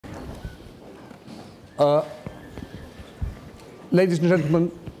Ladies and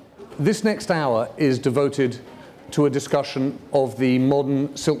gentlemen, this next hour is devoted to a discussion of the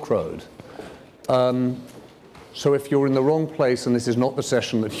modern Silk Road. So if you're in the wrong place and this is not the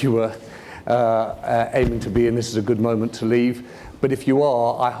session that you were aiming to be in, this is a good moment to leave. But if you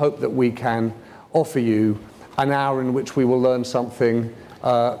are, I hope that we can offer you an hour in which we will learn something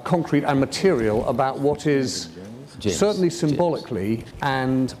concrete and material about what is certainly symbolically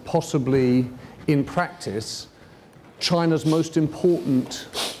and possibly in practice China's most important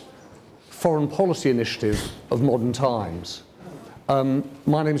foreign policy initiative of modern times.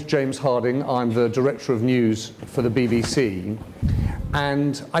 My name is James Harding. I'm the Director of News for the BBC.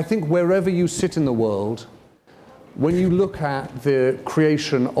 And I think wherever you sit in the world, when you look at the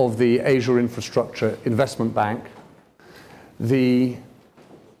creation of the Asia Infrastructure Investment Bank, the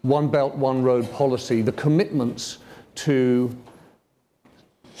One Belt, One Road policy, the commitments to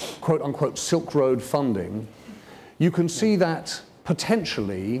quote-unquote Silk Road funding, you can see that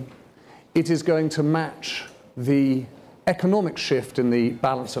potentially it is going to match the economic shift in the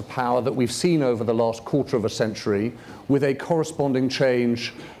balance of power that we've seen over the last quarter of a century, with a corresponding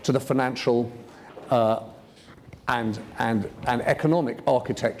change to the financial and economic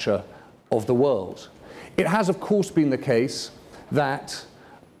architecture of the world. It has, of course, been the case that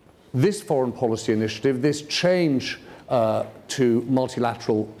this foreign policy initiative, this change to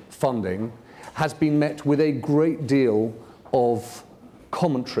multilateral funding, has been met with a great deal of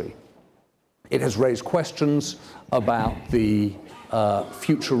commentary. It has raised questions about the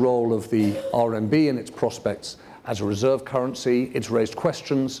future role of the RMB and its prospects as a reserve currency. It's raised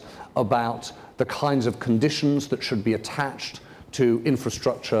questions about the kinds of conditions that should be attached to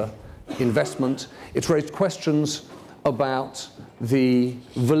infrastructure investment. It's raised questions about the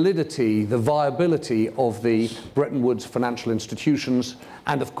validity, the viability of the Bretton Woods financial institutions,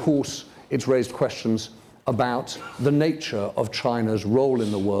 and of course, it's raised questions about the nature of China's role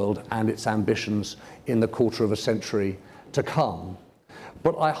in the world and its ambitions in the quarter of a century to come.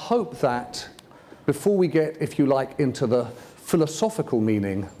 But I hope that before we get, if you like, into the philosophical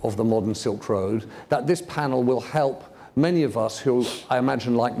meaning of the modern Silk Road, that this panel will help many of us who, I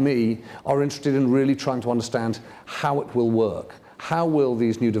imagine like me, are interested in really trying to understand how it will work. How will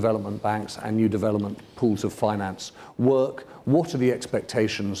these new development banks and new development pools of finance work? What are the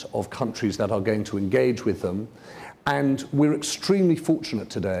expectations of countries that are going to engage with them? And we're extremely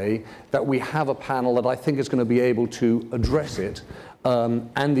fortunate today that we have a panel that I think is going to be able to address it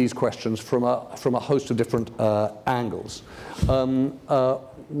and these questions from a host of different angles.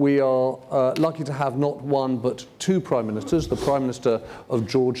 We are lucky to have not one but two prime ministers. The Prime Minister of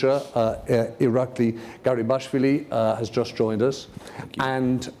Georgia, Irakli Garibashvili, has just joined us,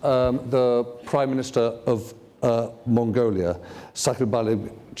 and the Prime Minister of Mongolia,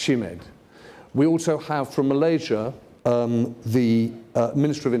 Saikhanbileg Chimed. We also have from Malaysia the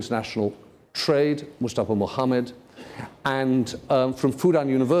Minister of International Trade, Mustapa Mohamed, and from Fudan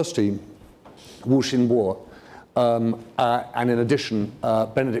University, Xinbo. And in addition,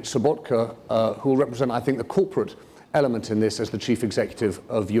 Benedikt Sobotka, who will represent, I think, the corporate element in this as the Chief Executive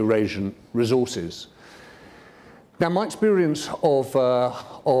of Eurasian Resources. Now, my experience of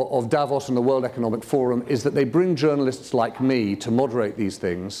Davos and the World Economic Forum is that they bring journalists like me to moderate these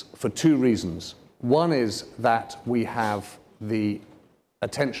things for two reasons. One is that we have the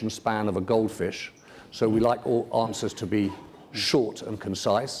attention span of a goldfish, so we like all answers to be short and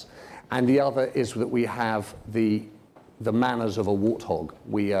concise. And the other is that we have the manners of a warthog.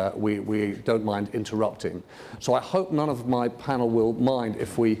 We don't mind interrupting. So I hope none of my panel will mind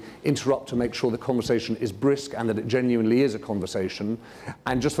if we interrupt to make sure the conversation is brisk and that it genuinely is a conversation.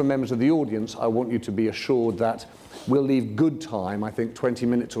 And just for members of the audience, I want you to be assured that we'll leave good time, I think 20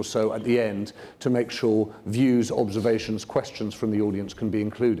 minutes or so at the end, to make sure views, observations, questions from the audience can be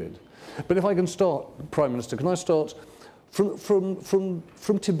included. But if I can start, Prime Minister, can I start from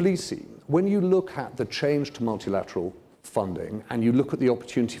Tbilisi? When you look at the change to multilateral funding and you look at the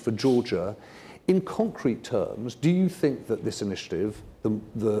opportunity for Georgia, in concrete terms, do you think that this initiative,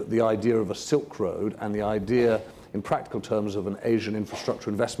 the idea of a Silk Road and the idea in practical terms of an Asian Infrastructure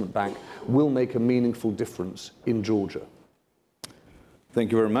Investment Bank will make a meaningful difference in Georgia?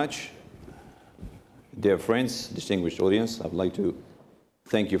 Thank you very much. Dear friends, distinguished audience, I'd like to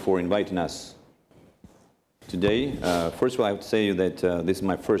thank you for inviting us today. First of all, I have to say that this is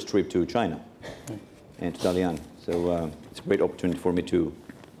my first trip to China and to Dalian. So it's a great opportunity for me to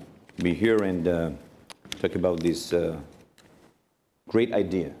be here and talk about this great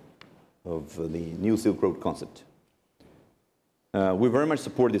idea of the new Silk Road concept. We very much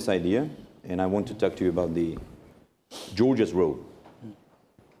support this idea, and I want to talk to you about Georgia's role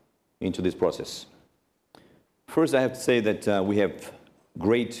into this process. First, I have to say that we have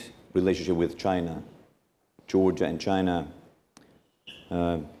great relationship with China. Georgia and China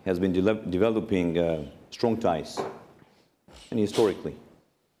has been developing strong ties, and historically.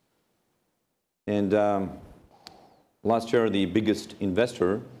 And last year, the biggest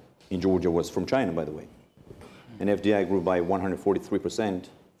investor in Georgia was from China, by the way. And FDI grew by 143%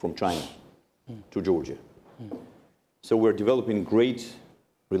 from China to Georgia. So we're developing great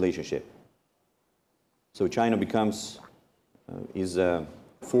relationship. So China is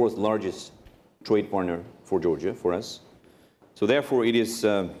fourth largest trade partner for Georgia, for us. So therefore, it is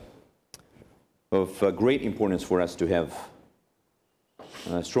of great importance for us to have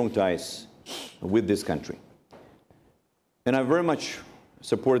strong ties with this country. And I very much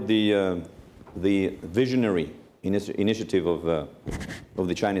support the visionary initiative of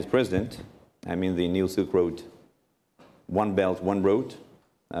the Chinese president. I mean the New Silk Road, One Belt, One Road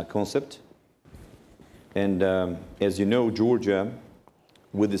concept. And as you know, Georgia,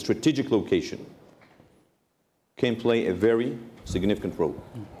 with the strategic location, can play a very significant role.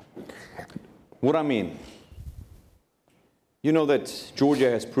 What I mean, you know that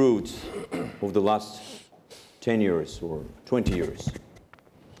Georgia has proved over the last 10 years or 20 years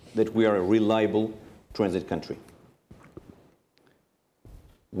that we are a reliable transit country.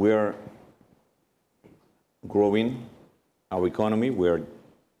 We are growing our economy, we are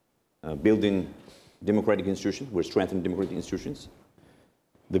building democratic institutions, we're strengthening democratic institutions.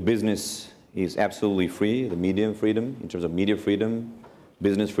 The business is absolutely free, the media freedom, in terms of media freedom,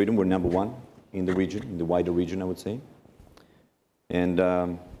 business freedom, we're #1 in the region, in the wider region, I would say. And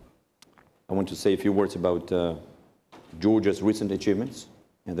I want to say a few words about Georgia's recent achievements,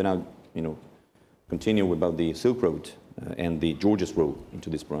 and then I'll continue about the Silk Road and the Georgia's role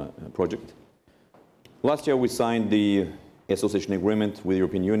into this project. Last year we signed the association agreement with the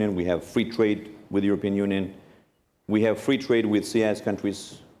European Union. We have free trade with the European Union. We have free trade with CIS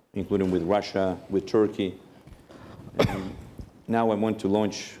countries, including with Russia, with Turkey. And now I want to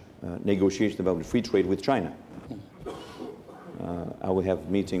launch negotiations about free trade with China. I will have a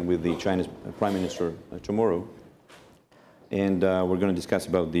meeting with the Chinese Prime Minister tomorrow, and we're going to discuss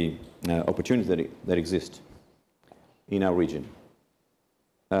about the opportunities that exist in our region.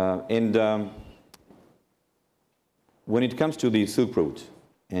 When it comes to the Silk Road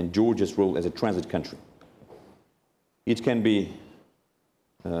and Georgia's role as a transit country, it can be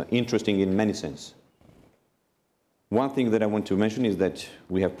interesting in many senses. One thing that I want to mention is that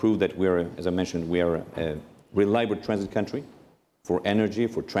we have proved that we are, as I mentioned, we are a reliable transit country for energy,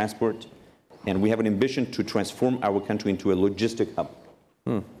 for transport, and we have an ambition to transform our country into a logistic hub.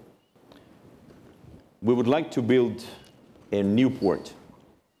 We would like to build a new port,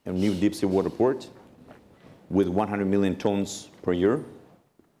 a new deep sea water port with 100 million tons per year.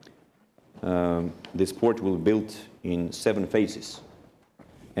 This port will be built in 7 phases.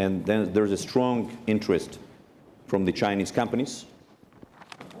 And then there's a strong interest from the Chinese companies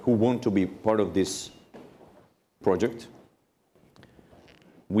who want to be part of this project.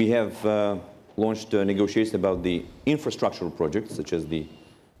 We have launched negotiations about the infrastructural projects, such as the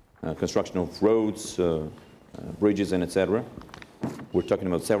construction of roads, bridges, and etc. We're talking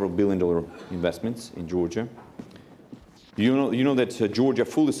about several billion-dollar investments in Georgia. You know that Georgia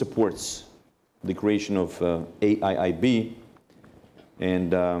fully supports the creation of AIIB,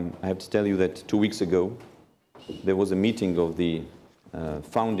 and I have to tell you that 2 weeks ago there was a meeting of the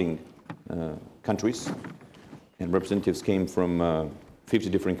founding countries, and representatives came from 50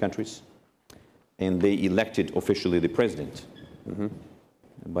 different countries, and they elected officially the president. And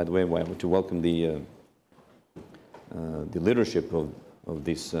by the way, I want to welcome the leadership of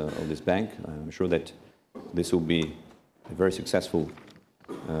this bank. I'm sure that this will be very successful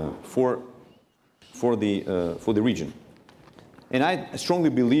for the region. And I strongly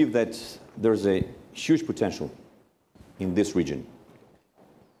believe that there's a huge potential in this region.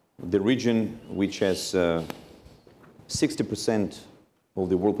 The region which has 60% of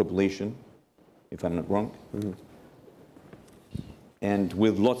the world population, if I'm not wrong, and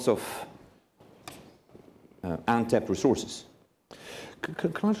with lots of untapped resources.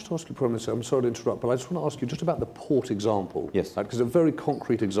 Can I just ask you, Prime Minister, I'm sorry to interrupt, but I just want to ask you just about the port example. Yes. Because a very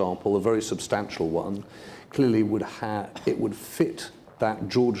concrete example, a very substantial one, clearly it would fit that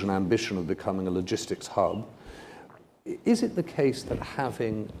Georgian ambition of becoming a logistics hub. Is it the case that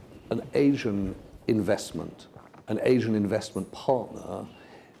having an Asian investment partner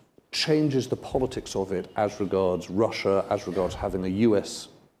changes the politics of it as regards Russia, as regards having a US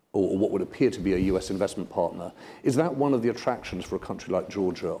or what would appear to be a US investment partner? Is that one of the attractions for a country like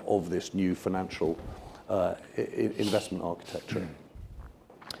Georgia of this new financial investment architecture?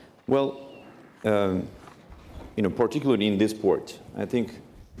 Well, particularly in this port, I think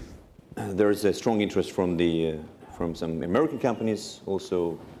there is a strong interest from some American companies,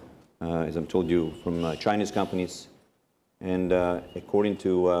 also, as I've told you, from Chinese companies. And according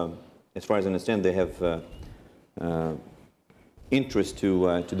to, as far as I understand, they have interest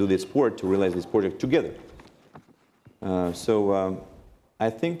to do this port, to realize this project together. So I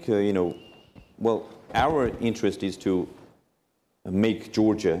think, well, our interest is to make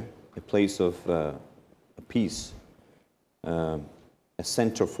Georgia a place of peace, a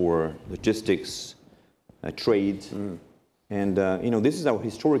center for logistics, trade, and this is our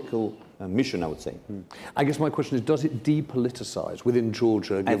historical mission, I would say. I guess my question is, does it depoliticize within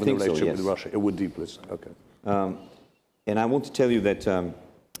Georgia, given the relationship with Russia? It would depoliticize, okay. And I want to tell you that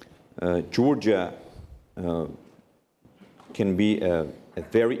Georgia can be a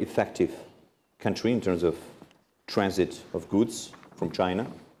very effective country in terms of transit of goods from China.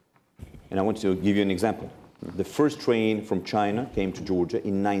 And I want to give you an example. The first train from China came to Georgia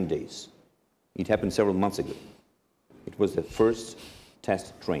in 9 days. It happened several months ago. It was the first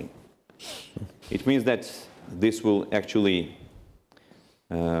test train. It means that this will actually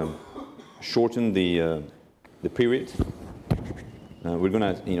shorten the period. We're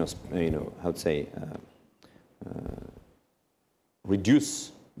going to, how to say,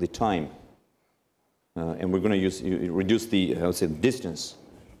 reduce the time, and we're going to reduce the, how to say, distance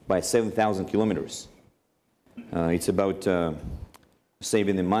by 7,000 kilometers. It's about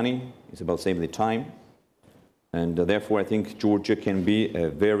saving the money. It's about saving the time, and therefore I think Georgia can be a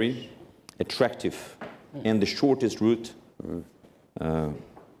very attractive and the shortest route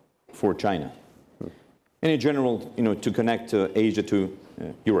for China. And in general, to connect Asia to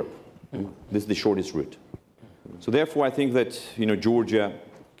Europe. This is the shortest route. So therefore, I think that Georgia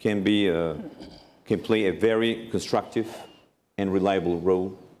can play a very constructive and reliable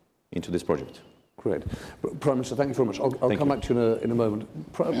role into this project. Great. Prime Minister, thank you very much. I'll come back to you in a moment.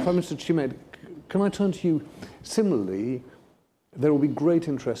 Prime Minister Chimed, can I turn to you? Similarly, there will be great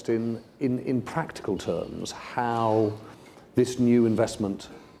interest in practical terms how this new investment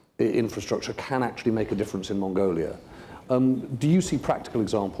infrastructure can actually make a difference in Mongolia. Do you see practical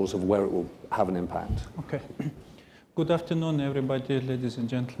examples of where it will have an impact? Okay. Good afternoon, everybody, ladies and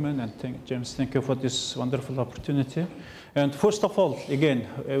gentlemen, and James, thank you for this wonderful opportunity. And first of all, again,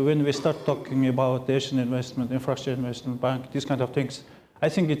 when we start talking about the Asian Investment, Infrastructure Investment Bank, these kind of things, I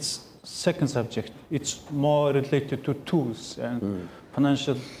think it's second subject. It's more related to tools and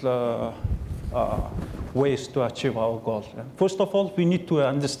financial ways to achieve our goal. And first of all, we need to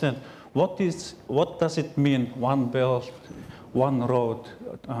understand what does it mean, one belt, one road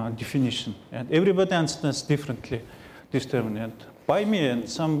definition. And everybody understands differently this term. And by me, and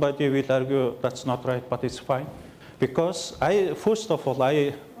somebody will argue that's not right, but it's fine. Because first of all,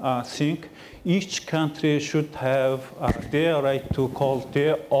 I think each country should have their right to call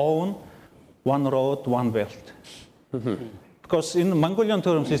their own one road, one belt. Because in Mongolian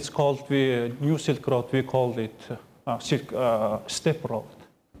terms, it's called New Silk Road, we call it Steppe Road.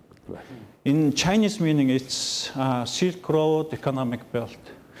 Right. In Chinese meaning, it's Silk Road Economic Belt.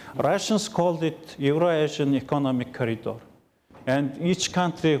 Russians called it Eurasian Economic Corridor. And each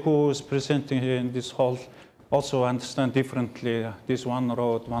country who is presenting here in this hall also understand differently this one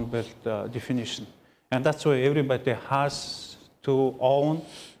road, one belt definition. And that's why everybody has to own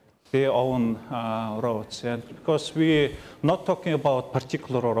their own roads. And because we're not talking about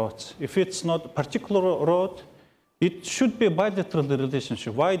particular roads. If it's not a particular road, it should be a bilateral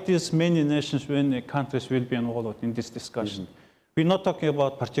relationship. Why these many nations, many countries will be involved in this discussion? We're not talking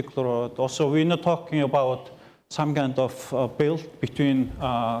about particular road. Also, we're not talking about some kind of belt between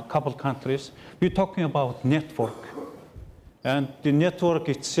a couple countries. We're talking about network. And the network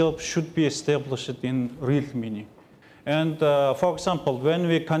itself should be established in real meaning. And for example, when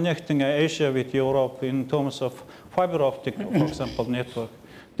we're connecting Asia with Europe in terms of fiber optic, for example, network,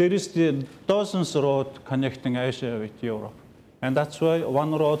 there is the dozens of roads connecting Asia with Europe. And that's why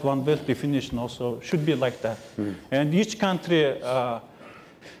one road, one belt definition also should be like that. And each country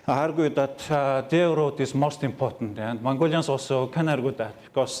argue that their road is most important. And Mongolians also can argue that,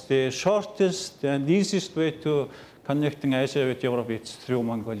 because the shortest and easiest way to connecting Asia with Europe is through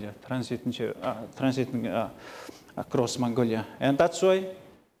Mongolia, transiting across Mongolia. And that's why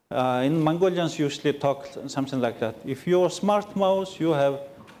in Mongolians usually talk something like that. If you're a smart mouse, you have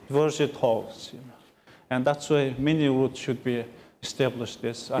virgin holes. And that's why many routes should be established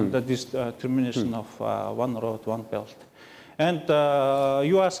under this termination of one road, one belt. And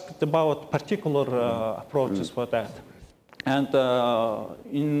you asked about particular approaches for that. And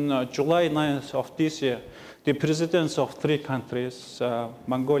in July 9th of this year, the presidents of 3 countries,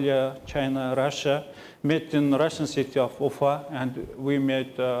 Mongolia, China, Russia, met in the Russian city of Ufa, and we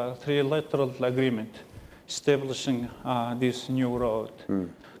made a trilateral agreement establishing this new road,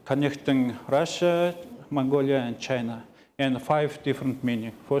 connecting Russia, Mongolia, and China, and 5 different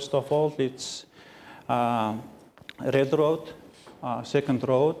meanings. First of all, it's Red Road, second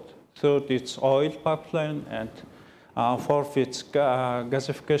road, third, it's oil pipeline, and fourth, it's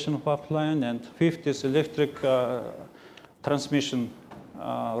gasification pipeline, and fifth is electric transmission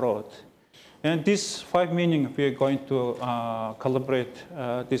road. And these 5 meanings, we are going to collaborate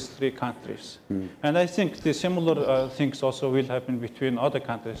these 3 countries. And I think the similar things also will happen between other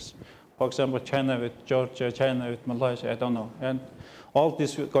countries. For example, China with Georgia, China with Malaysia, I don't know. And all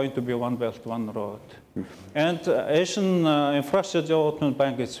this is going to be one belt, one road. And Asian Infrastructure Development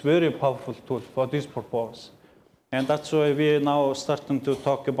Bank is a very powerful tool for this purpose. And that's why we are now starting to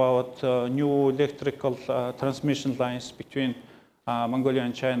talk about new electrical transmission lines between Mongolia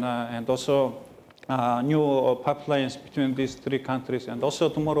and China, and also new pipelines between these 3 countries. And also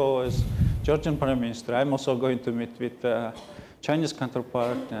tomorrow, as Georgian Prime Minister, I'm also going to meet with Chinese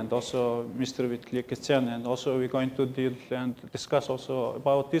counterpart and also Mr. Chen, and also we're going to deal and discuss also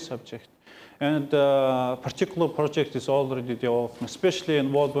about this subject. And particular project is already developed, especially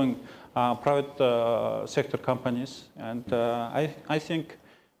involving private sector companies. And I think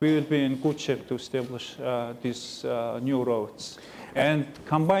we will be in good shape to establish these new roads. And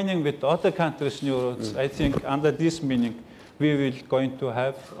combining with other countries' new roads, I think under this meaning, we will going to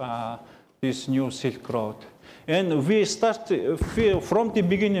have this new Silk Road. And we from the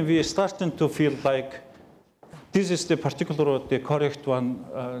beginning, we are starting to feel like this is the particular route, the correct one,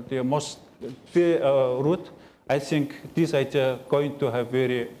 the route. I think this idea going to have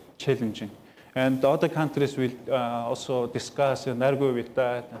very challenging. And the other countries will also discuss and argue with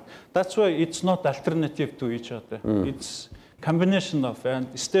that. That's why it's not alternative to each other. It's combination of and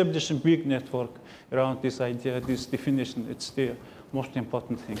establishing big network around this idea, this definition. It's the most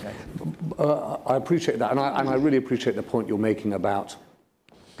important thing, I think. I appreciate that, and I really appreciate the point you're making about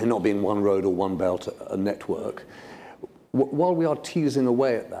it not being one road or one belt, a network. While we are teasing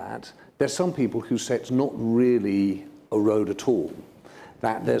away at that, there's some people who say it's not really a road at all,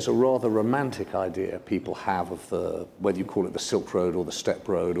 that there's a rather romantic idea people have of the, whether you call it the Silk Road or the Steppe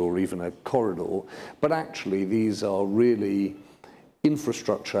Road or even a corridor, but actually these are really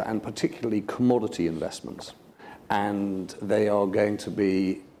infrastructure and particularly commodity investments. And they are going to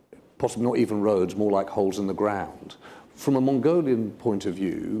be possibly not even roads, more like holes in the ground. From a Mongolian point of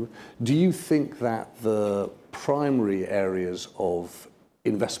view, do you think that the primary areas of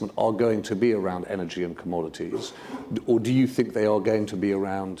investment are going to be around energy and commodities, or do you think they are going to be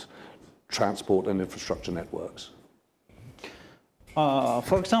around transport and infrastructure networks?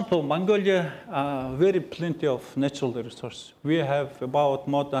 For example, Mongolia, very plenty of natural resources. We have about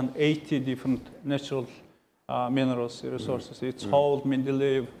more than 80 different natural minerals resources. It's whole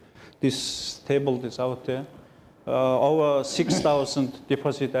Mendeleev. This table is out there. Over 6,000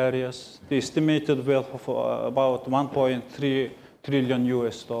 deposit areas. The estimated wealth of about 1.3 trillion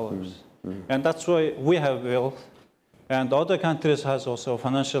US dollars. And that's why we have wealth. And other countries has also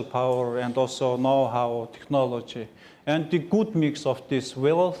financial power and also know-how, technology. And the good mix of this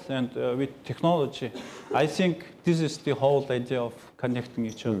wealth and with technology, I think this is the whole idea of connecting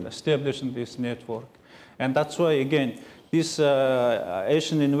each other, establishing this network. And that's why, again, this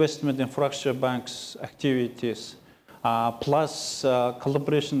Asian Investment Infrastructure Bank's activities, plus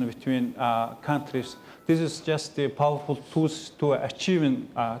collaboration between countries, this is just the powerful tools to achieving,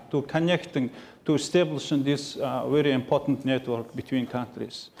 to connecting, to establishing this very important network between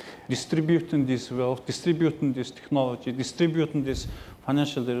countries, distributing this wealth, distributing this technology, distributing these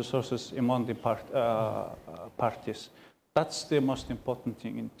financial resources among the parties. That's the most important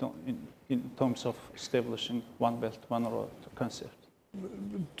thing in terms of establishing one belt, one road concept.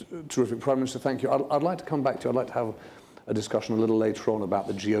 Terrific. Prime Minister, thank you. I'd like to come back to you. I'd like to have a discussion a little later on about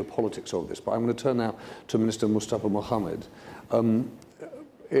the geopolitics of this, but I'm going to turn now to Minister Mustapa Mohamed.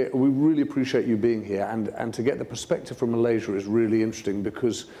 We really appreciate you being here, and to get the perspective from Malaysia is really interesting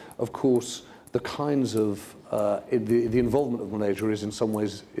because, of course, the kinds of, the involvement of Malaysia is in some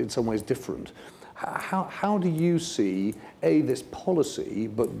ways different. How do you see, A, this policy,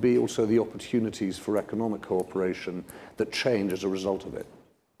 but B, also the opportunities for economic cooperation that change as a result of it?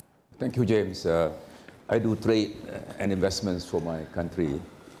 Thank you, James. I do trade and investments for my country,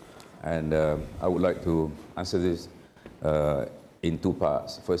 and I would like to answer this in 2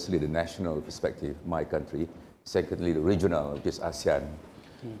 parts. Firstly, the national perspective, my country. Secondly, the regional, which is ASEAN.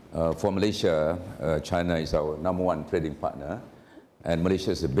 For Malaysia, China is our #1 trading partner. And Malaysia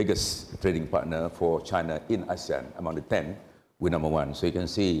is the biggest trading partner for China in ASEAN. Among the 10, we're #1. So you can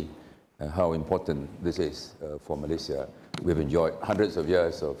see how important this is for Malaysia. We've enjoyed hundreds of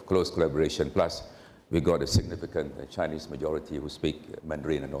years of close collaboration, plus we got a significant Chinese majority who speak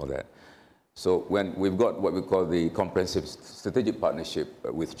Mandarin and all that. So when we've got what we call the comprehensive strategic partnership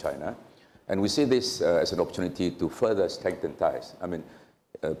with China, and we see this as an opportunity to further strengthen ties. I mean,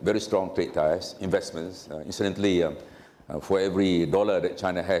 very strong trade ties, investments. Incidentally, for every dollar that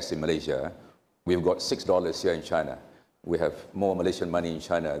China has in Malaysia, we've got $6 here in China. We have more Malaysian money in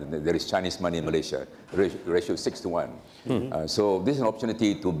China than there is Chinese money in Malaysia. The ratio is 6 to 1. So this is an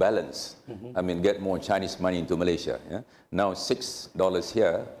opportunity to balance. I mean, get more Chinese money into Malaysia. Yeah? Now $6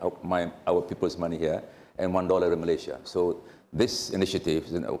 here, our people's money here, and $1 in Malaysia. So this initiative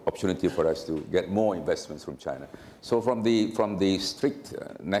is an opportunity for us to get more investments from China. So from the strict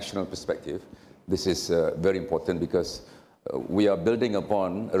national perspective, this is very important because we are building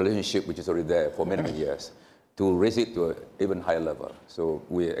upon a relationship which is already there for many, many years, to raise it to an even higher level. So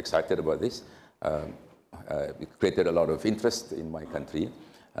we're excited about this. It created a lot of interest in my country,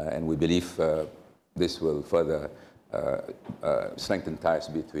 and we believe this will further strengthen ties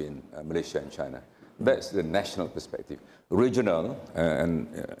between Malaysia and China. That's the national perspective. Regional, and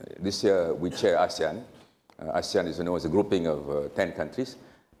this year we chair ASEAN. ASEAN is, is a grouping of 10 countries,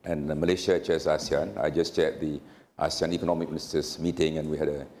 and Malaysia chairs ASEAN. I just chaired the ASEAN Economic Ministers meeting, and we had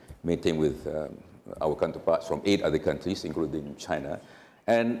a meeting with our counterparts from 8 other countries, including China.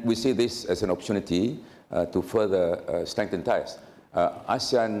 And we see this as an opportunity to further strengthen ties.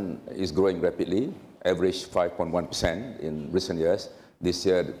 ASEAN is growing rapidly, average 5.1% in recent years. This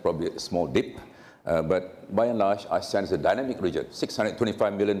year, probably a small dip. But by and large, ASEAN is a dynamic region.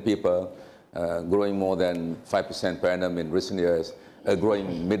 625 million people, growing more than 5% per annum in recent years, a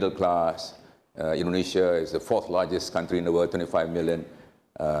growing middle class. Indonesia is the 4th largest country in the world, 25 million.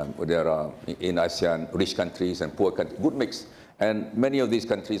 There are in ASEAN rich countries and poor countries, good mix. And many of these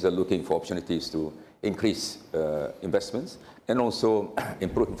countries are looking for opportunities to increase investments and also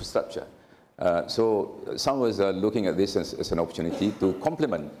improve infrastructure. So some of us are looking at this as an opportunity to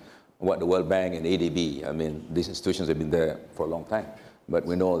complement what the World Bank and ADB, I mean, these institutions have been there for a long time, but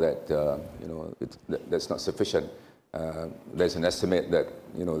we know that, that's not sufficient. There's an estimate that,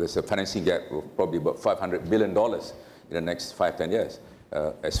 there's a financing gap of probably about $500 billion in the next 5-10 years.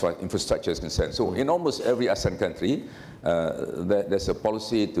 As far as infrastructure is concerned. So in almost every ASEAN country, there's a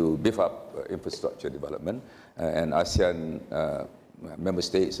policy to beef up infrastructure development, and ASEAN member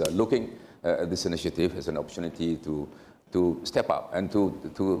states are looking at this initiative as an opportunity to step up and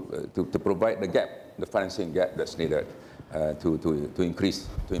to provide the gap, the financing gap that's needed to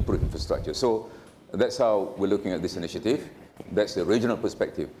improve infrastructure. So that's how we're looking at this initiative. That's the regional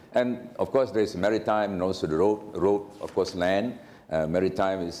perspective. And of course, there's maritime and also the road, of course, land.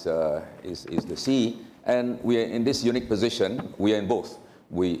 Maritime is the sea, and we are in this unique position. We are in both.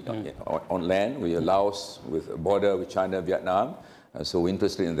 We on land, we are Laos with a border with China, Vietnam. So we're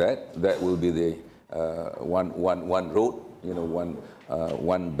interested in that. That will be the one road,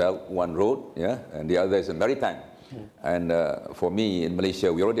 one belt, one road. Yeah, and the other is a maritime. And for me in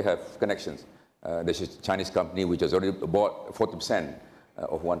Malaysia, we already have connections. There's a Chinese company which has already bought 40%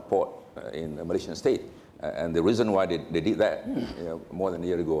 of one port in the Malaysian state. And the reason why they did that, more than a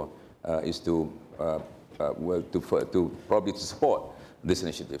year ago, is to probably to support this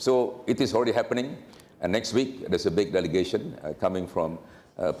initiative. So it is already happening. And next week there's a big delegation coming from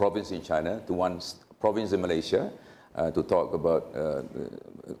a province in China to one province in Malaysia to talk about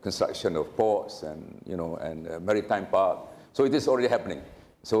construction of ports and and maritime park. So it is already happening.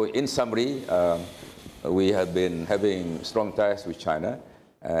 So in summary, we have been having strong ties with China.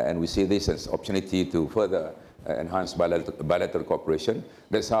 And we see this as opportunity to further enhance bilateral cooperation.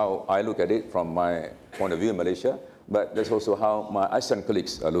 That's how I look at it from my point of view in Malaysia, but that's also how my ASEAN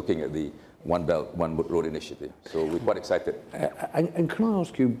colleagues are looking at the One Belt, One Road initiative. So we're quite excited. And can I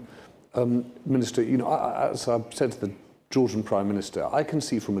ask you, Minister, as I've said to the Georgian Prime Minister, I can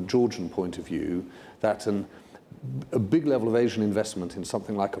see from a Georgian point of view that a big level of Asian investment in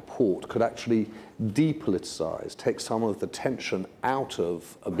something like a port could actually depoliticize, take some of the tension out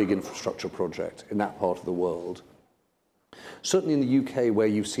of a big infrastructure project in that part of the world. Certainly in the UK, where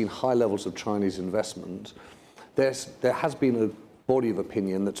you've seen high levels of Chinese investment, there has been a body of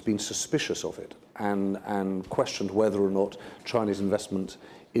opinion that's been suspicious of it and questioned whether or not Chinese investment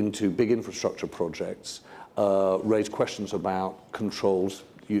into big infrastructure projects raised questions about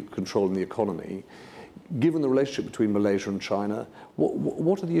controlling the economy. Given the relationship between Malaysia and China,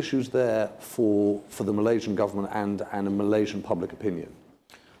 what are the issues there for the Malaysian government and a Malaysian public opinion?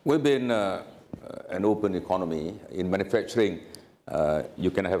 We've been an open economy in manufacturing.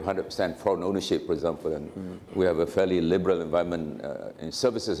 You can have 100% foreign ownership, for example, and we have a fairly liberal environment in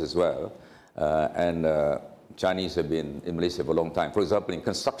services as well. Chinese have been in Malaysia for a long time. For example, in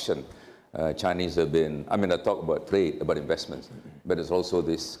construction, Chinese have been, I mean, I talk about trade, about investments, but there's also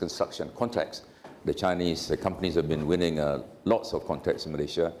this construction contracts. The Chinese companies have been winning lots of contracts in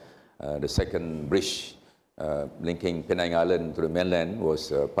Malaysia. The second bridge linking Penang Island to the mainland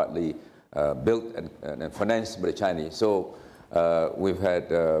was partly built and financed by the Chinese. So we've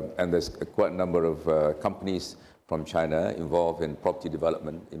had, and there's quite a number of companies from China involved in property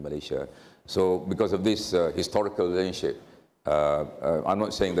development in Malaysia. So because of this historical relationship, I'm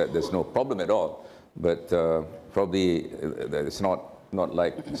not saying that there's no problem at all, but probably it's not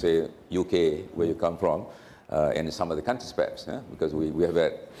like, say, UK, where you come from, and some other countries perhaps, because we have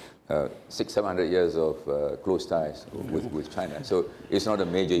had 600-700 years of close ties with China. So it's not a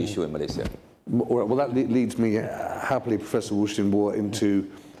major issue in Malaysia. Well, that leads me happily, Professor Wu Xinbo, into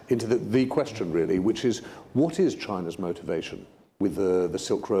the question, really, which is, what is China's motivation with the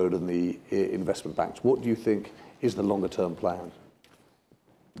Silk Road and the investment banks? What do you think is the longer-term plan?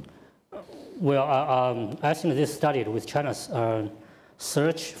 Well, I think this started with China's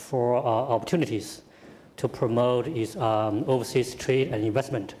search for opportunities to promote its overseas trade and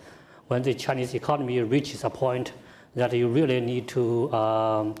investment. When the Chinese economy reaches a point that you really need to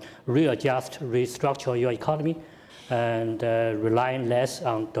readjust, restructure your economy, and rely less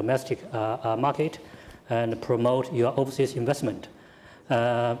on domestic market, and promote your overseas investment.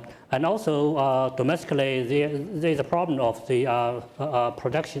 And also domestically, there's a problem of the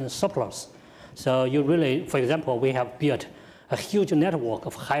production surplus. So you really, for example, we have built a huge network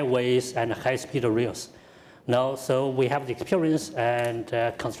of highways and high-speed rails. Now, so we have the experience and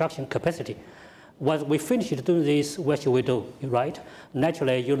construction capacity. Once we finish doing this, what should we do, right?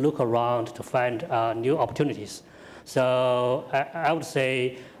 Naturally, you look around to find new opportunities. So I would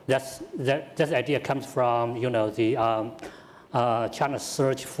say that idea comes from, you know, the China's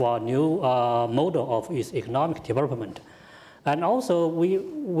search for a new model of its economic development. And also, we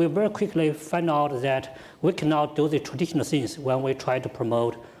very quickly find out that we cannot do the traditional things when we try to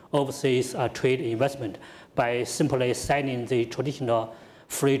promote overseas trade investment by simply signing the traditional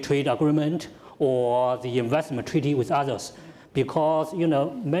free trade agreement or the investment treaty with others. Because, you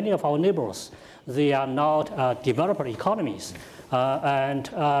know, many of our neighbors, they are not developed economies. And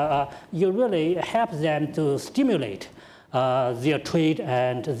you really help them to stimulate their trade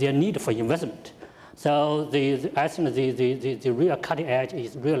and their need for investment. So I think the real cutting edge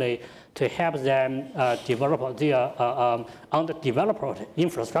is really to help them develop their underdeveloped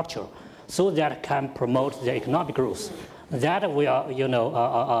infrastructure so that can promote their economic growth. That will, you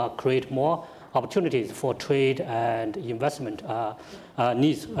know, create more opportunities for trade and investment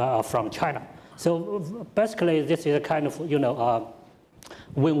needs from China. So basically, this is a kind of, you know,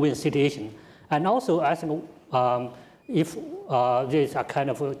 win-win situation. And also, I think if there's a kind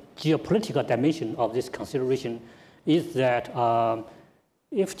of a geopolitical dimension of this consideration, is that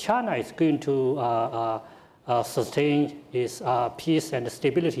if China is going to sustain its peace and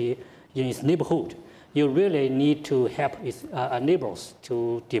stability in its neighborhood, you really need to help its neighbors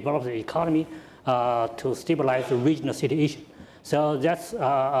to develop the economy, to stabilize the regional situation. So that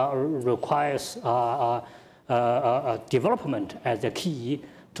requires development as the key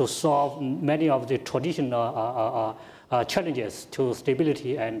to solve many of the traditional challenges to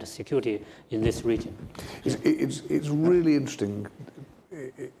stability and security in this region. It's really interesting,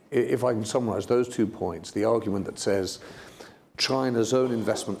 if I can summarize those 2 points, the argument that says China's own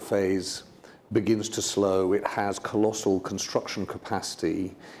investment phase begins to slow, it has colossal construction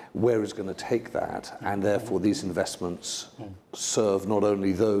capacity, where is going to take that, and therefore these investments serve not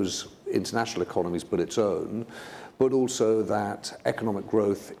only those international economies but its own, but also that economic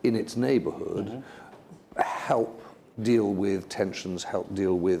growth in its neighborhood help deal with tensions, help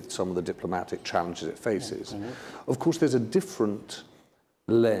deal with some of the diplomatic challenges it faces. Of course, there's a different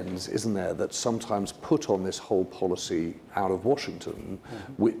lens, isn't there, that's sometimes put on this whole policy out of Washington,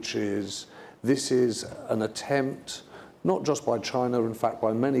 which is, this is an attempt, not just by China, in fact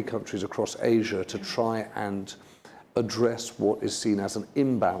by many countries across Asia, to try and address what is seen as an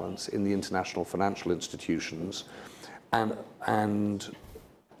imbalance in the international financial institutions and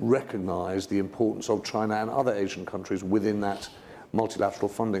recognize the importance of China and other Asian countries within that multilateral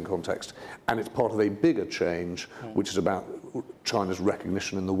funding context. And it's part of a bigger change, which is about China's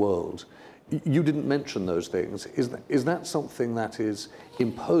recognition in the world. You didn't mention those things. Is that something that is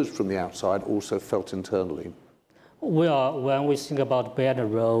imposed from the outside, also felt internally? Well, when we think about Belt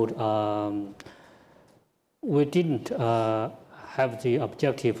and Road, we didn't have the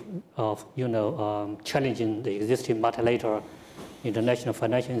objective of, you know, challenging the existing multilateral international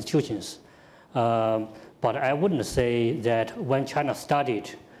financial institutions. But I wouldn't say that when China started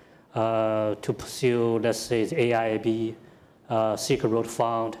to pursue, let's say, the AIIB, Silk Road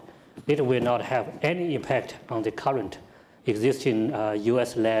Fund, it will not have any impact on the current existing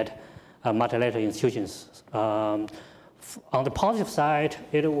US-led multilateral institutions. On the positive side,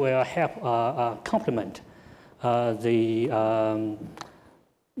 it will help complement the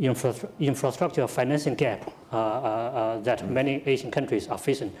infrastructure financing gap that many Asian countries are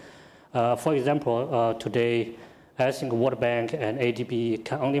facing. For example, today, I think World Bank and ADB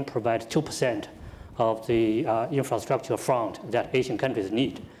can only provide 2% of the infrastructure fund that Asian countries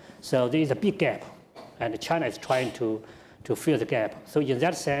need. So there is a big gap, and China is trying to fill the gap. So in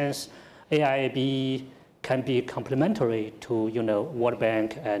that sense, AIIB can be complementary to World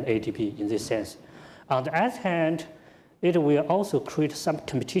Bank and ADB in this sense. On the other hand, it will also create some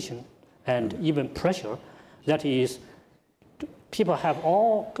competition and even pressure. That is, people have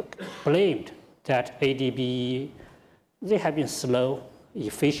all blamed that ADB, they have been slow,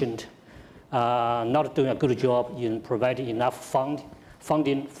 efficient, not doing a good job in providing enough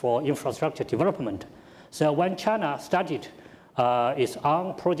funding for infrastructure development. So when China started its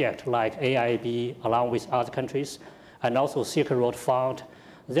own project like AIIB along with other countries, and also Silk Road Fund,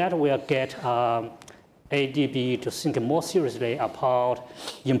 that will get ADB to think more seriously about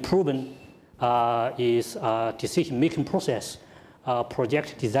improving its decision-making process,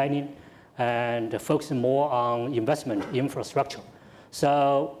 project designing, and focusing more on investment infrastructure.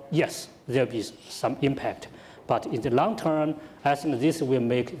 So yes, there will be some impact. But in the long term, I think this will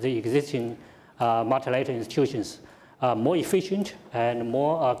make the existing multilateral institutions more efficient and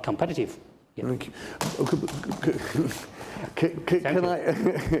more competitive. Yeah. Thank you.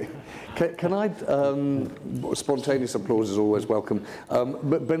 Can I spontaneous applause is always welcome.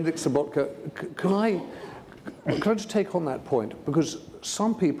 But Benedikt, Sobotka, can I just take on that point? Because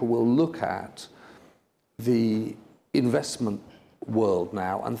some people will look at the investment world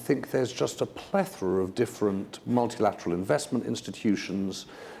now and think there's just a plethora of different multilateral investment institutions.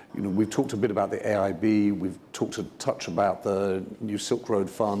 We've talked a bit about the AIB, we've talked a touch about the new Silk Road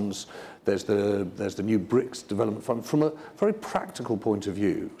funds, there's the new BRICS development fund. From a very practical point of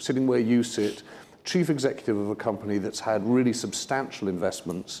view, sitting where you sit, chief executive of a company that's had really substantial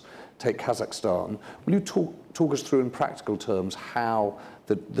investments, take Kazakhstan, will you talk us through in practical terms how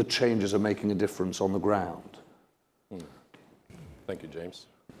the changes are making a difference on the ground? Thank you, James.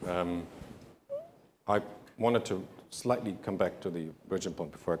 I wanted to slightly come back to the origin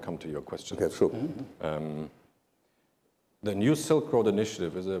point before I come to your question. Okay, sure. The new Silk Road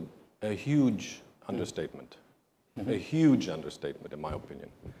Initiative is a huge understatement, a huge understatement in my opinion.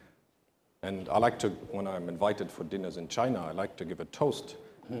 And I like to, when I'm invited for dinners in China, I like to give a toast.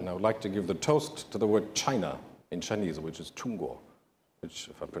 And I would like to give the toast to the word China in Chinese, which is Chungguo, which,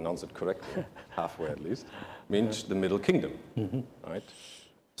 if I pronounce it correctly, halfway at least, means the Middle Kingdom, right?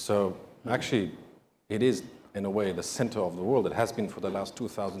 So actually, it is, in a way, the center of the world. It has been for the last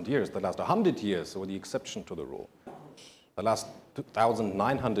 2,000 years, the last 100 years were the exception to the rule. The last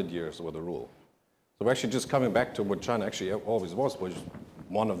 2,900 years were the rule. So we're actually just coming back to what China actually always was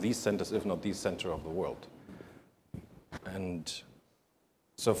one of these centers, if not the center of the world. And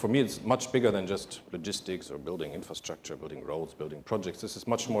so for me, it's much bigger than just logistics or building infrastructure, building roads, building projects. This is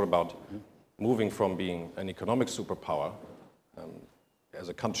much more about moving from being an economic superpower as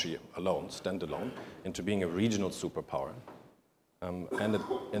a country alone, standalone, into being a regional superpower. And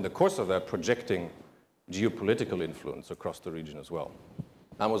in the course of that, projecting geopolitical influence across the region as well.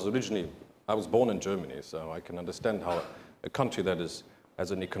 I was born in Germany, so I can understand how a country that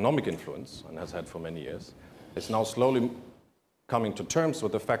has an economic influence, and has had for many years, is now slowly coming to terms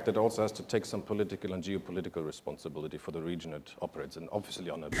with the fact that it also has to take some political and geopolitical responsibility for the region it operates in, obviously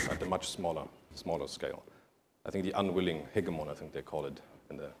at a much smaller scale. I think the unwilling hegemon, I think they call it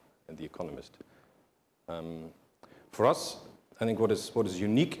in the Economist. For us, I think what is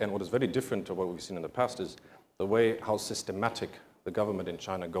unique and what is very different to what we've seen in the past is the way how systematic the government in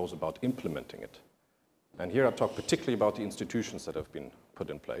China goes about implementing it. And here I talk particularly about the institutions that have been put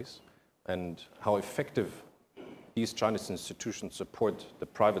in place and how effective these Chinese institutions support the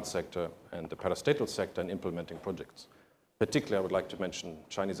private sector and the parastatal sector in implementing projects. Particularly, I would like to mention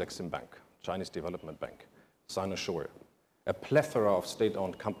Chinese Exim Bank, Chinese Development Bank, Sinosure, a plethora of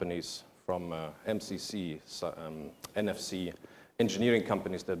state-owned companies from MCC, NFC, engineering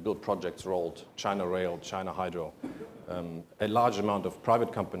companies that build projects, rolled, China Rail, China Hydro, a large amount of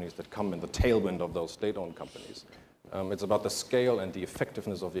private companies that come in the tailwind of those state-owned companies. It's about the scale and the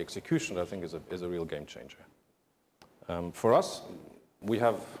effectiveness of the execution that I think is a real game changer. For us, we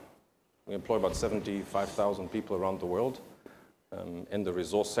employ about 75,000 people around the world. in the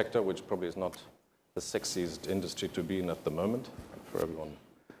resource sector, which probably is not the sexiest industry to be in at the moment, for everyone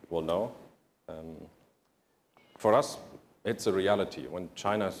will know. For us, it's a reality. When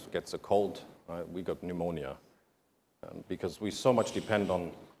China gets a cold, we got pneumonia, because we so much depend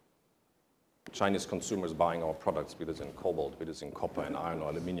on Chinese consumers buying our products, be this in cobalt, be this in copper and iron or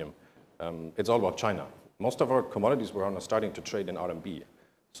aluminium. It's all about China. Most of our commodities we're starting to trade in RMB.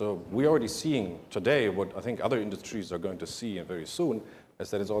 So we're already seeing today what I think other industries are going to see very soon, is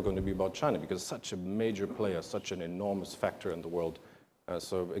that it's all going to be about China, because it's such a major player, such an enormous factor in the world.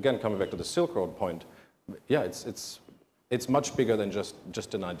 So again, coming back to the Silk Road point, yeah, it's much bigger than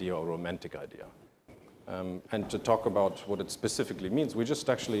just an idea or a romantic idea. And to talk about what it specifically means, we just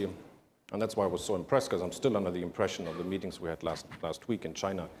actually, and that's why I was so impressed, because I'm still under the impression of the meetings we had last week in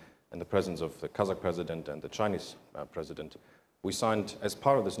China, in the presence of the Kazakh president and the Chinese president. We signed, as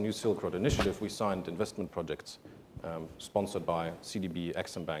part of this new Silk Road initiative, we signed investment projects sponsored by CDB,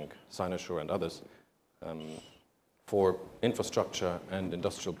 Exim Bank, Sinosure, and others for infrastructure and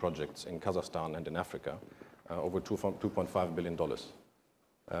industrial projects in Kazakhstan and in Africa, over $2.5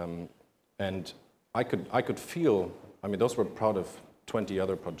 billion. And I could feel, I mean, those were part of 20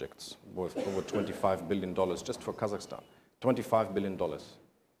 other projects worth over $25 billion just for Kazakhstan. $25 billion.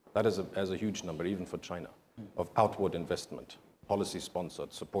 That is a huge number, even for China, of outward investment, policy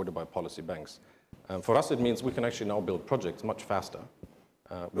sponsored, supported by policy banks. For us, it means we can actually now build projects much faster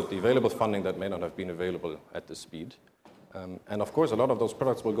with the available funding that may not have been available at this speed. And of course, a lot of those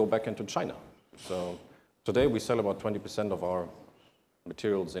products will go back into China. So today we sell about 20% of our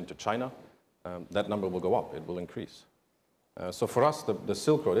materials into China. That number will go up, it will increase. So for us, the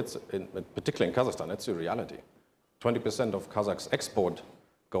Silk Road, particularly in Kazakhstan, it's a reality. 20% of Kazakhs' export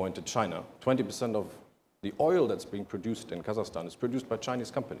go into China. 20% of the oil that's being produced in Kazakhstan is produced by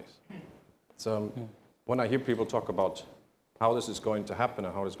Chinese companies. So when I hear people talk about how this is going to happen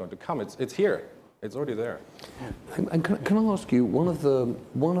and how it's going to come, it's here. It's already there. And can I ask you, one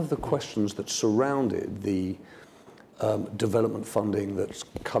of the questions that surrounded the development funding that's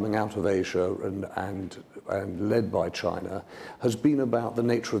coming out of Asia and led by China has been about the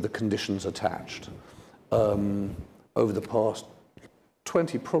nature of the conditions attached. Over the past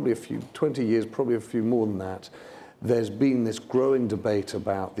 20 years, probably a few more than that, there's been this growing debate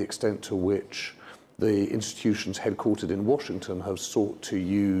about the extent to which the institutions headquartered in Washington have sought to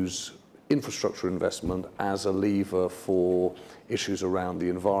use infrastructure investment as a lever for issues around the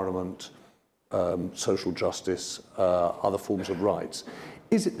environment, social justice, other forms of rights.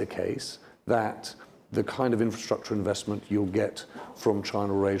 Is it the case that the kind of infrastructure investment you'll get from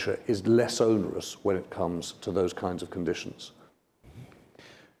China or Asia is less onerous when it comes to those kinds of conditions?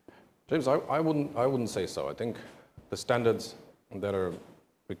 James, I wouldn't say so. I think the standards that are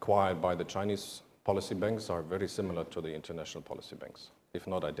required by the Chinese policy banks are very similar to the international policy banks, if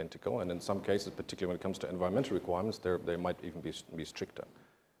not identical. And in some cases, particularly when it comes to environmental requirements, they might even be stricter.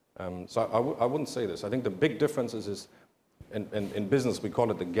 So I wouldn't say this. I think the big difference is in business, we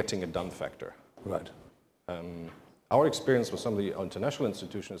call it the getting it done factor. Right. Our experience with some of the international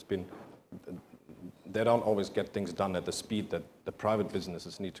institutions has been they don't always get things done at the speed that the private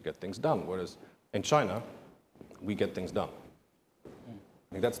businesses need to get things done, whereas in China, we get things done. I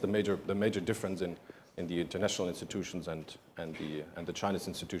think that's the major difference in the international institutions and the Chinese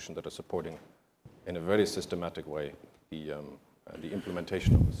institutions that are supporting in a very systematic way the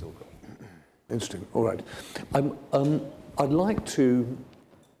implementation of the Silk Road. Interesting. All right. I'd like to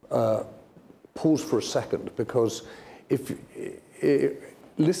pause for a second, because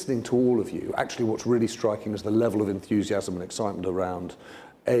listening to all of you, actually what's really striking is the level of enthusiasm and excitement around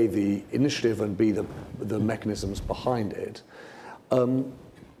A, the initiative, and B, the mechanisms behind it.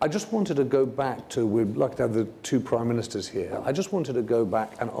 I just wanted to go back to, we'd like to have the two prime ministers here. I just wanted to go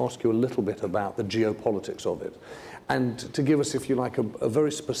back and ask you a little bit about the geopolitics of it, and to give us, if you like, a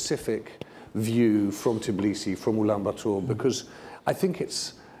very specific view from Tbilisi, from Ulaanbaatar, because I think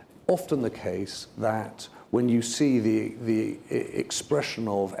it's often the case that when you see the expression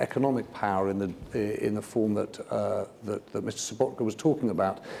of economic power in the form that Mr. Sobotka was talking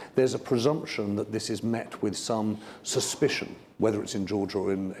about, there's a presumption that this is met with some suspicion, whether it's in Georgia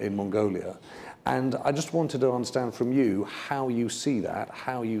or in Mongolia. And I just wanted to understand from you how you see that,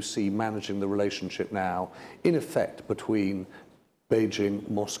 how you see managing the relationship now, in effect, between Beijing,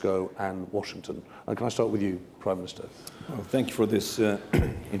 Moscow, and Washington. And can I start with you, Prime Minister? Well, thank you for this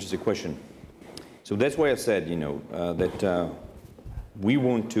interesting question. So that's why I said, that we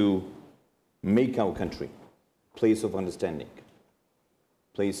want to make our country a place of understanding,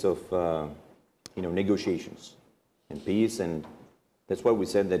 place of, negotiations and peace. And that's why we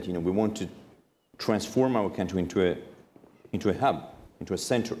said that, we want to transform our country into a into a hub, into a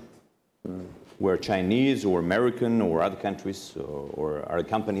center, where Chinese or American or other countries or other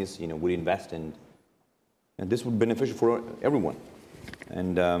companies, would invest, and this would be beneficial for everyone.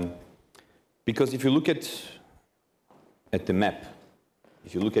 And because if you look at the map,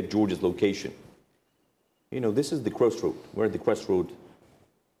 if you look at Georgia's location, this is the crossroad. We're at the crossroad,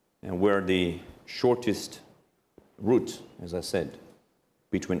 and we're the shortest route, as I said,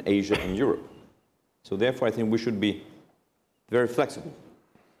 between Asia and Europe. So therefore, I think we should be very flexible.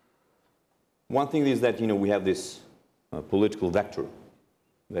 One thing is that, we have this political vector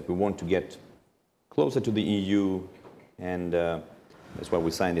that we want to get closer to the EU, and that's why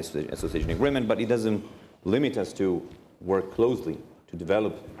we signed this association agreement, but it doesn't limit us to work closely to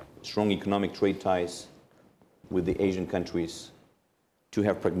develop strong economic trade ties with the Asian countries, to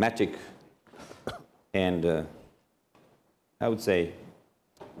have pragmatic and, I would say,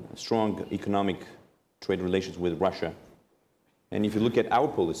 strong economic trade relations with Russia. And if you look at our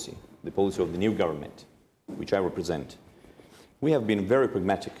policy, the policy of the new government, which I represent, we have been very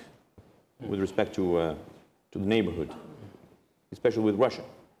pragmatic with respect to the neighborhood, especially with Russia.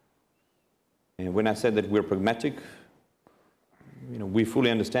 And when I said that we're pragmatic, we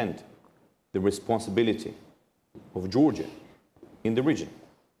fully understand the responsibility of Georgia in the region.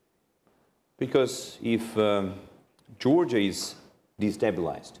 Because if Georgia is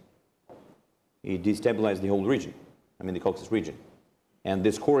destabilized, it destabilizes the whole region, the Caucasus region, and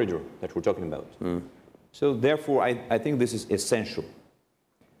this corridor that we're talking about. So therefore, I think this is essential,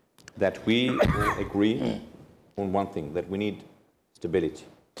 that we will agree on one thing, that we need stability.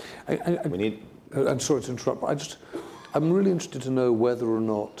 I'm sorry to interrupt, but I'm really interested to know whether or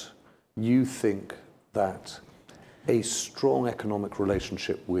not you think that a strong economic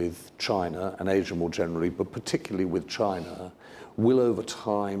relationship with China and Asia more generally, but particularly with China, will over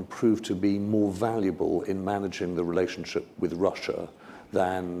time prove to be more valuable in managing the relationship with Russia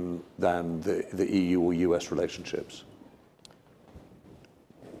than the EU or US relationships?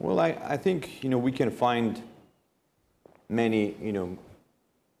 Well, I think, we can find many,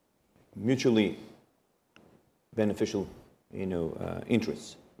 mutually beneficial,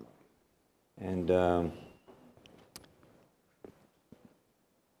 interests. And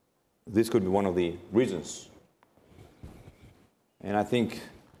this could be one of the reasons. And I think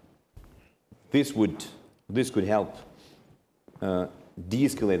this could help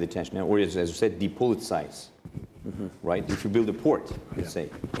de-escalate the tension, or as you said, depoliticize, right? If you build a port, let's say,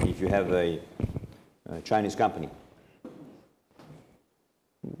 if you have a Chinese company,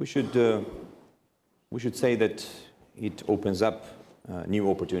 we should say that it opens up new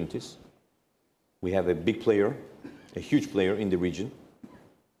opportunities. We have a big player, a huge player in the region,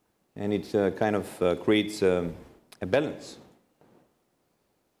 and it kind of creates a balance.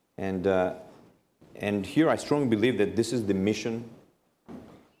 And here I strongly believe that this is the mission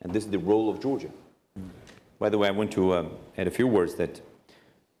and this is the role of Georgia. By the way, I want to add a few words that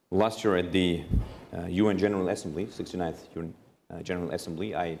last year at the UN General Assembly, 69th UN General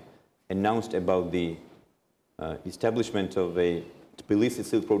Assembly, I announced about the establishment of a Tbilisi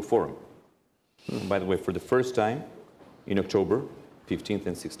Silk Road Forum. By the way, for the first time in October 15th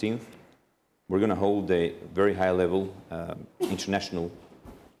and 16th, we're going to hold a very high-level international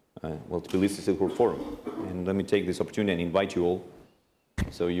Tbilisi Silk Road Forum. And let me take this opportunity and invite you all,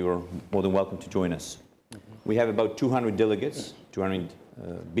 so you're more than welcome to join us. We have about 200 delegates, 200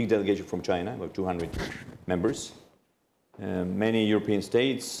 big delegation from China, about 200 members, many European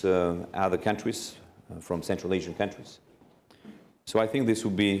states, other countries from Central Asian countries. So I think this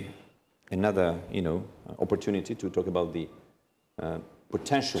will be another, opportunity to talk about the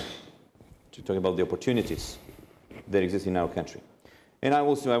potential, to talk about the opportunities that exist in our country. And I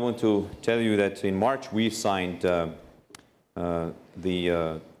want to tell you that in March we signed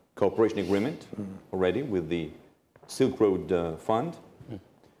the cooperation agreement already with the Silk Road Fund.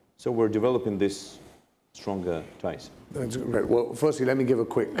 So we're developing this stronger ties. That's great. Well, firstly, let me give a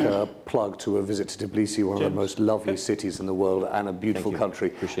quick plug to a visit to Tbilisi, one of the most lovely cities in the world and a beautiful country.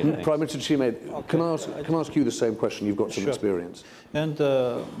 Appreciate it. Prime Minister Chimed, can I ask you the same question? You've got some experience. And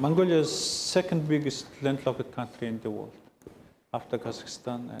Mongolia is second biggest landlocked country in the world, after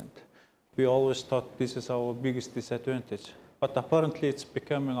Kazakhstan, and we always thought this is our biggest disadvantage. But apparently it's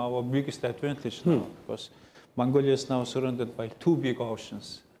becoming our biggest advantage now, because Mongolia is now surrounded by two big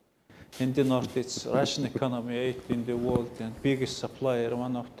oceans. In the north, it's Russian economy, 8th in the world, and biggest supplier,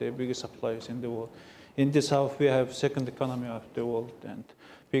 one of the biggest suppliers in the world. In the south, we have second economy of the world and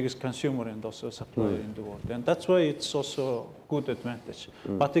biggest consumer and also supplier in the world. And that's why it's also a good advantage.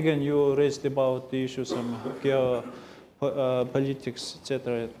 But again, you raised about the issues of geopolitics,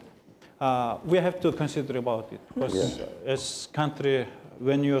 etc. we have to consider about it. Because as country,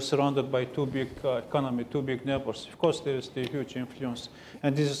 when you're surrounded by two big economy, two big neighbors, of course there is the huge influence.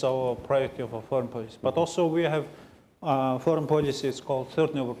 And this is our priority of our foreign policy. But also we have foreign policy, it's called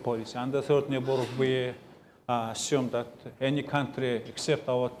third neighbor policy. Under third neighbor, we assume that any country except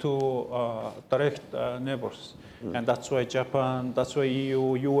our two direct neighbors. And that's why Japan, that's why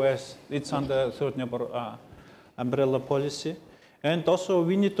EU, US, it's under third neighbor umbrella policy. And also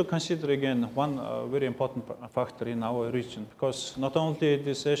we need to consider again one very important factor in our region, because not only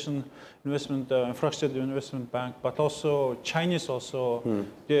this Asian investment, infrastructure investment bank, but also Chinese also,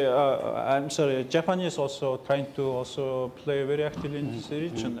 Japanese also trying to also play very actively in this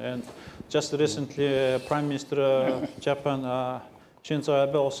region. And just recently, Prime Minister of Japan, Shinzo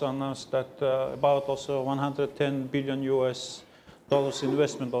Abe also announced that about also 110 billion US dollars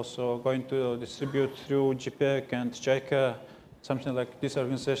investment also going to distribute through GPEC and JICA. Something like these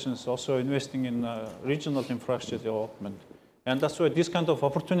organizations also investing in regional infrastructure development. And that's why these kind of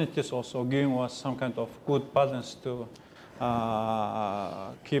opportunities also giving us some kind of good balance to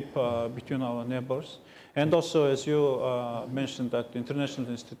keep between our neighbors. And also, as you mentioned, that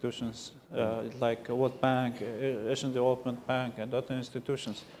international institutions like World Bank, Asian Development Bank, and other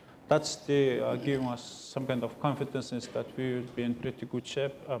institutions, that's the giving us some kind of confidence is that we will be in pretty good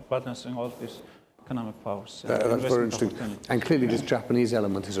shape balancing all these economic powers. That's very interesting. And clearly this Japanese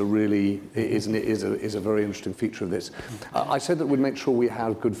element is a really, is a very interesting feature of this. I said that we'd make sure we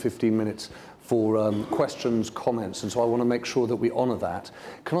have good 15 minutes for questions, comments, and so I want to make sure that we honour that.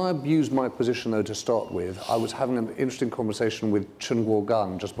 Can I abuse my position, though, to start with? I was having an interesting conversation with Chen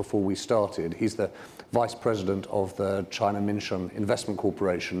Guogang just before we started. He's the Vice President of the China Minsheng Investment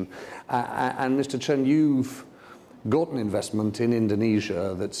Corporation. And Mr. Chen, you've got an investment in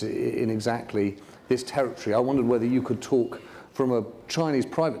Indonesia that's in exactly this territory. I wondered whether you could talk from a Chinese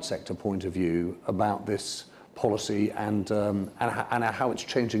private sector point of view about this policy and how it's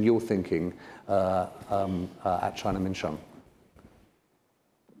changing your thinking at China Minsheng.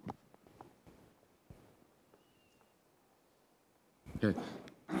 Okay.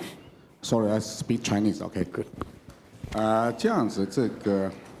 Sorry, I speak Chinese. Okay, good. 这样子，这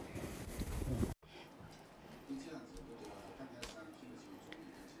个。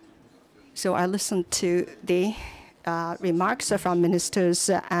 So I listened to the remarks from ministers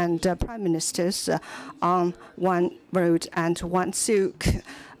and prime ministers on One Road and One Silk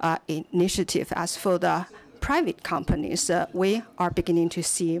initiative. As for the private companies, we are beginning to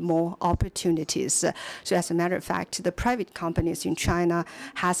see more opportunities. So as a matter of fact, the private companies in China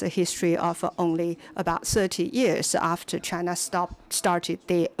has a history of only about 30 years after China started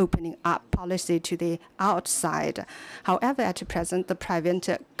the opening up policy to the outside. However, at present, the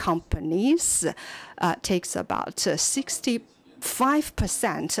private companies takes about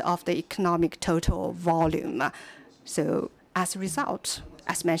 65% of the economic total volume. So as a result,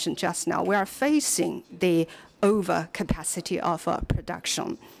 as mentioned just now, we are facing the overcapacity of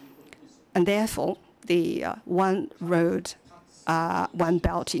production. And therefore, the One Road, One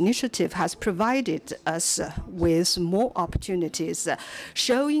Belt initiative has provided us with more opportunities,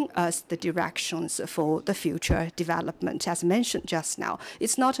 showing us the directions for the future development. As mentioned just now,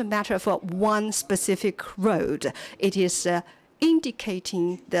 it's not a matter of one specific road. It is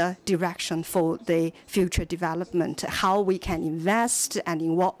indicating the direction for the future development, how we can invest and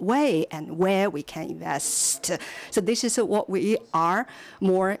in what way and where we can invest. So this is what we are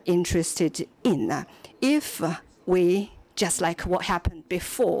more interested in. If we, just like what happened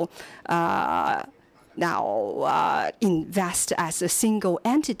before, now invest as a single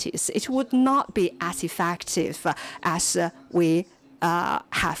entities, it would not be as effective as we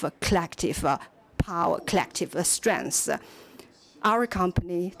have a collective power, collective strength. Our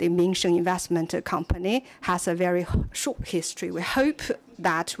company, the Minsheng Investment Company, has a very short history. We hope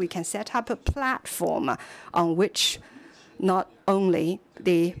that we can set up a platform on which not only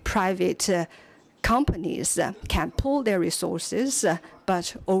the private companies can pool their resources,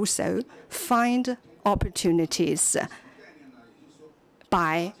 but also find opportunities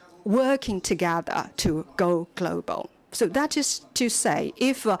by working together to go global. So that is to say,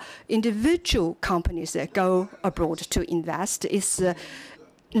 if individual companies go abroad to invest, it's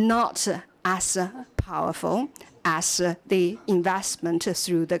not as powerful as the investment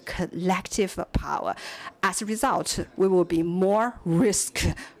through the collective power. As a result, we will be more risk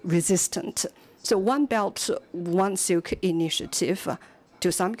resistant. So One Belt, One Silk initiative,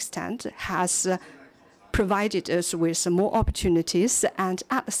 to some extent, has provided us with more opportunities, and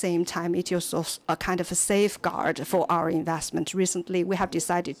at the same time, it is also a kind of a safeguard for our investment. Recently, we have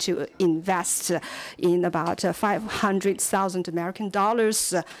decided to invest in about 500,000 American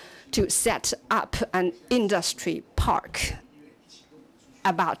dollars to set up an industry park.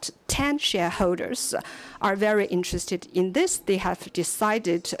 About 10 shareholders are very interested in this. They have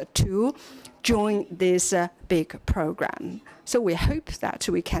decided to join this big program. So we hope that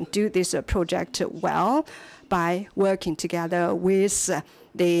we can do this project well by working together with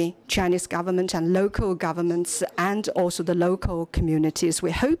the Chinese government and local governments and also the local communities.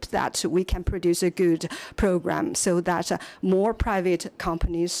 We hope that we can produce a good program so that more private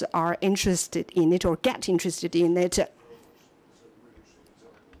companies are interested in it or get interested in it.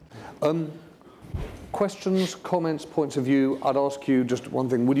 Questions, comments, points of view? I'd ask you just one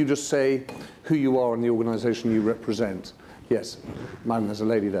thing. Would you just say who you are and the organisation you represent? Yes, madam, there's a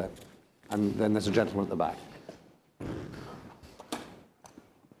lady there. And then there's a gentleman at the back.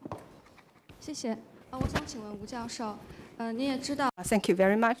 Thank you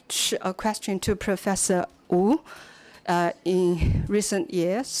very much. A question to Professor Wu. In recent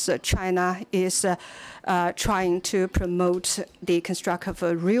years, China is trying to promote the construction of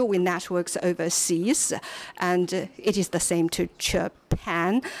railway networks overseas, and it is the same to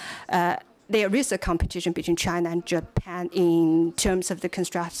Japan. There is a competition between China and Japan in terms of the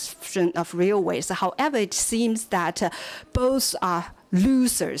construction of railways. However, it seems that both are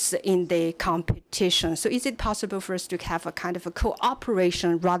losers in the competition. So is it possible for us to have a kind of a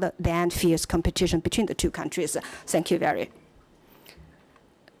cooperation rather than fierce competition between the two countries? Thank you very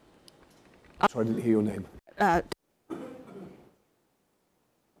much. Sorry, I didn't hear your name.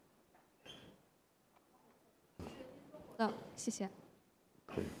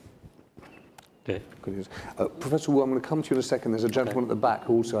 Professor Wu, I'm going to come to you in a second. There's a gentleman at the back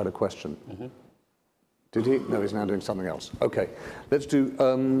who also had a question. Did he? No, he's now doing something else. Okay, let's do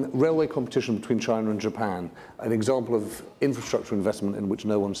railway competition between China and Japan, an example of infrastructure investment in which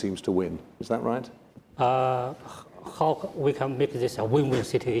no one seems to win. Is that right? How we can make this a win-win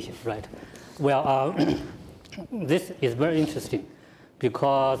situation, right? Well, this is very interesting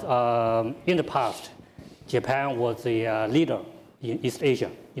because in the past, Japan was the leader in East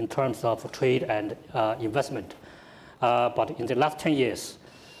Asia in terms of trade and investment. But in the last 10 years,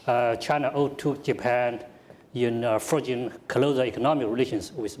 China owed to Japan in forging closer economic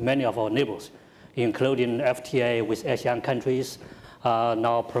relations with many of our neighbors, including FTA with ASEAN countries,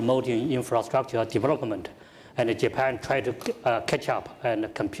 now promoting infrastructure development. And Japan tried to catch up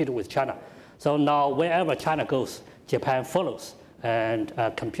and compete with China. So now wherever China goes, Japan follows and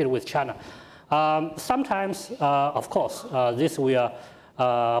compete with China. Sometimes, of course, this will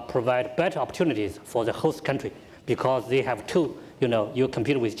provide better opportunities for the host country because they have two. You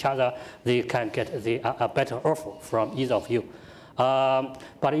compete with each other, they can get a better offer from either of you.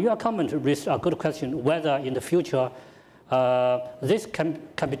 But your comment raised a good question, whether in the future this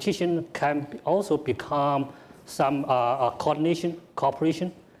competition can also become some coordination,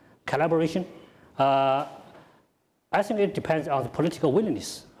 cooperation, collaboration. I think it depends on the political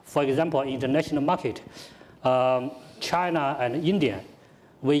willingness. For example, in the national market, China and India,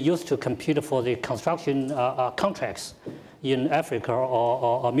 we used to compete for the construction contracts in Africa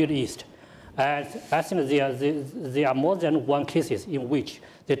or Middle East. And I think there are more than one cases in which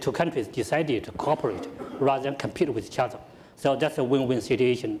the two countries decided to cooperate rather than compete with each other. So that's a win-win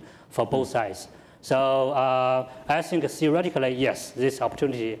situation for both sides. So I think theoretically, yes, this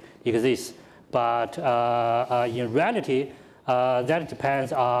opportunity exists. But in reality, that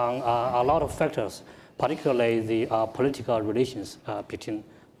depends on a lot of factors, particularly the political relations between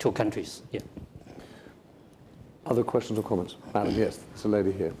two countries. Yeah. Other questions or comments? Madam, yes, there's a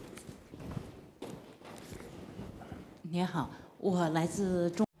lady here.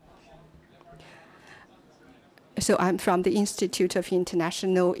 So I'm from the Institute of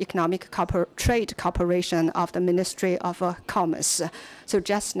International Economic Trade Cooperation of the Ministry of Commerce. So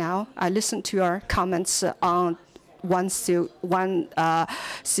just now, I listened to your comments on one silk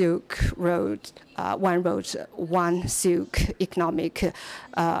road, one silk economic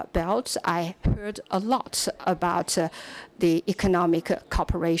belt. I heard a lot about the economic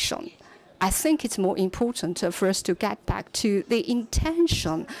cooperation. I think it's more important for us to get back to the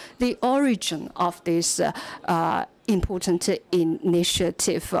intention, the origin of this important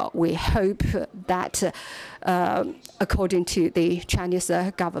initiative. We hope that according to the Chinese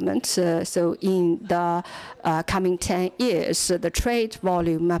government, so in the coming 10 years, the trade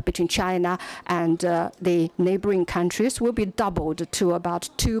volume between China and the neighboring countries will be doubled to about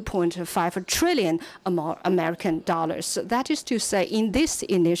 2.5 trillion American dollars. That is to say, in this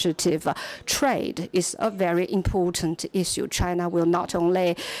initiative, trade is a very important issue. China will not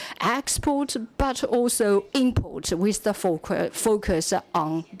only export, but also import with the focus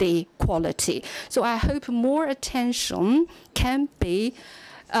on the quality. So I hope more attention can be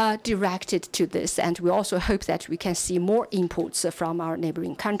directed to this, and we also hope that we can see more imports from our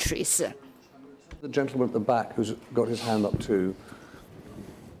neighboring countries. The gentleman at the back who's got his hand up too.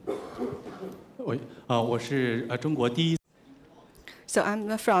 So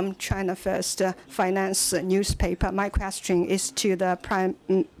I'm from China First Finance newspaper. My question is to the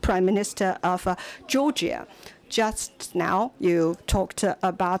Prime Minister of Georgia. Just now, you talked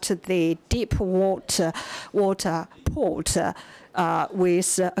about the deep water port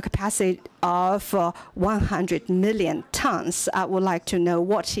with a capacity of 100 million tons. I would like to know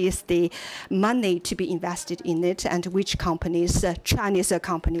what is the money to be invested in it and which companies, Chinese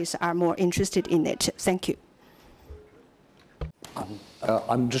companies, are more interested in it. Thank you.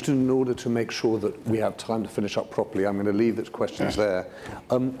 I'm just in order to make sure that we have time to finish up properly, I'm going to leave the questions there.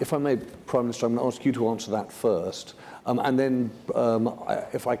 If I may, Prime Minister, I'm going to ask you to answer that first. And then,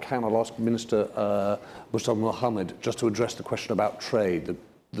 if I can, I'll ask Minister Mustapa Mohamed just to address the question about trade.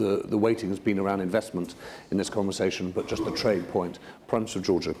 The weighting has been around investment in this conversation, but just the trade point. Prime Minister of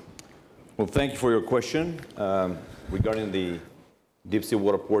Georgia. Well, thank you for your question regarding the deep sea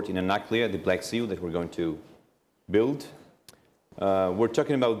water port in Irakli, the Black Sea, that we're going to build. We're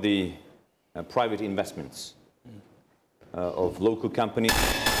talking about the private investments of local companies,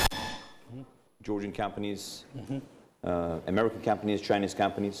 Georgian companies, American companies, Chinese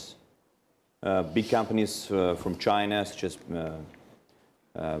companies, big companies from China, such as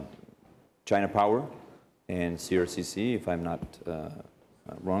China Power and CRCC, if I'm not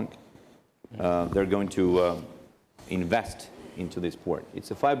wrong. They're going to invest into this port. It's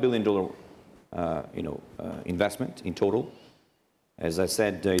a $5 billion investment in total. As I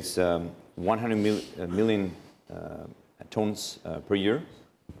said, it's 100 million tons per year.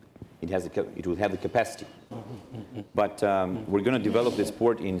 It will have the capacity. But we're going to develop this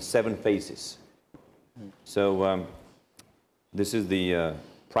port in 7 phases. So this is the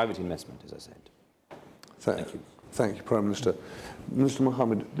private investment, as I said. Thank you. Thank you, Prime Minister. Mr.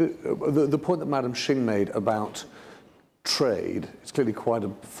 Mohamed, the point that Madam Xing made about trade is clearly quite a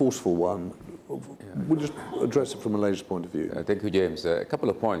forceful one. We'll just address it from Malaysia's point of view. Thank you, James. A couple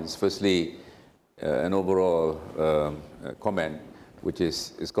of points. Firstly, an overall comment, which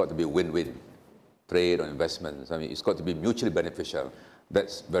is it's got to be win-win. Trade or investments, I mean, it's got to be mutually beneficial.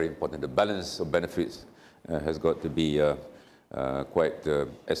 That's very important. The balance of benefits has got to be quite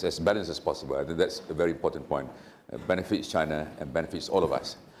as balanced as possible. I think that's a very important point. Benefits China and benefits all of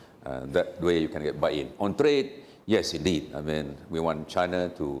us. That way you can get buy-in. On trade, yes, indeed. I mean, we want China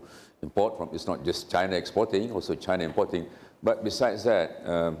to import from, it's not just China exporting, also China importing. But besides that,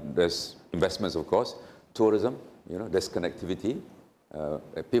 there's investments, of course, tourism, you know, there's connectivity,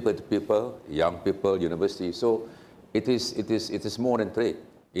 people to people, young people, universities. So it is more than trade.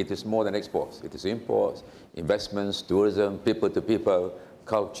 It is more than exports. It is imports, investments, tourism, people to people,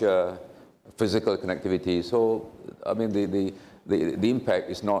 culture, physical connectivity. So, I mean, the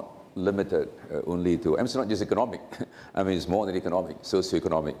impact is not limited only to, and it's not just economic. I mean, it's more than economic,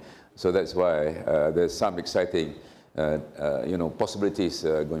 socio-economic. So that's why there's some exciting, you know, possibilities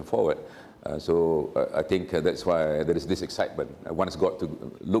going forward. So I think that's why there is this excitement. One has got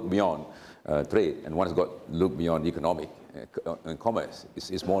to look beyond trade, and one has got to look beyond economic and commerce.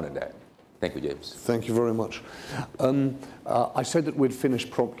 It's more than that. Thank you, James. Thank you very much. I said that we'd finish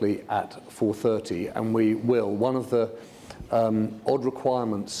promptly at 4:30, and we will. One of the odd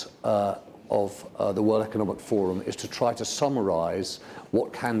requirements of the World Economic Forum is to try to summarize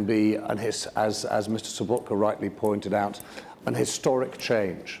what can be, as Mr. Sobotka rightly pointed out, an historic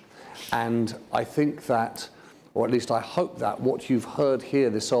change. And I think that, or at least I hope that, what you've heard here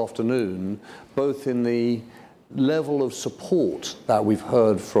this afternoon, both in the level of support that we've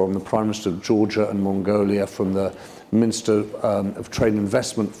heard from the Prime Minister of Georgia and Mongolia, from the Minister of Trade and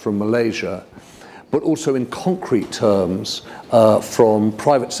Investment from Malaysia, but also in concrete terms from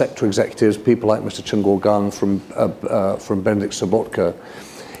private sector executives, people like Mr. Chen Guogang, from Benedikt Sobotka,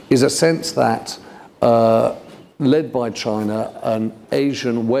 is a sense that led by China, an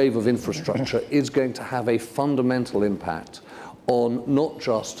Asian wave of infrastructure is going to have a fundamental impact on not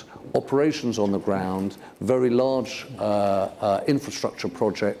just operations on the ground, very large infrastructure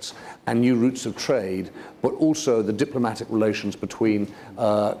projects, and new routes of trade, but also the diplomatic relations between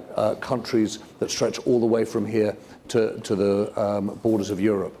countries that stretch all the way from here to the borders of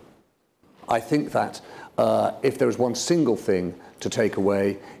Europe. I think that if there is one single thing to take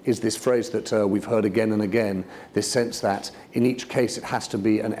away is this phrase that we've heard again and again, this sense that in each case it has to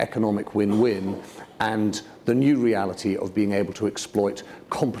be an economic win-win, and the new reality of being able to exploit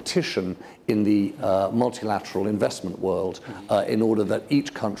competition in the multilateral investment world in order that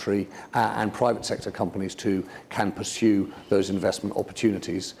each country and private sector companies too can pursue those investment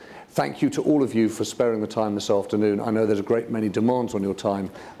opportunities. Thank you to all of you for sparing the time this afternoon. I know there's a great many demands on your time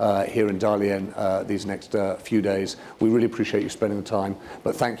here in Dalian these next few days. We really appreciate you spending the time,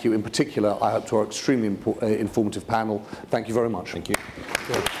 but thank you in particular, I hope, to our extremely informative panel. Thank you very much. Thank you.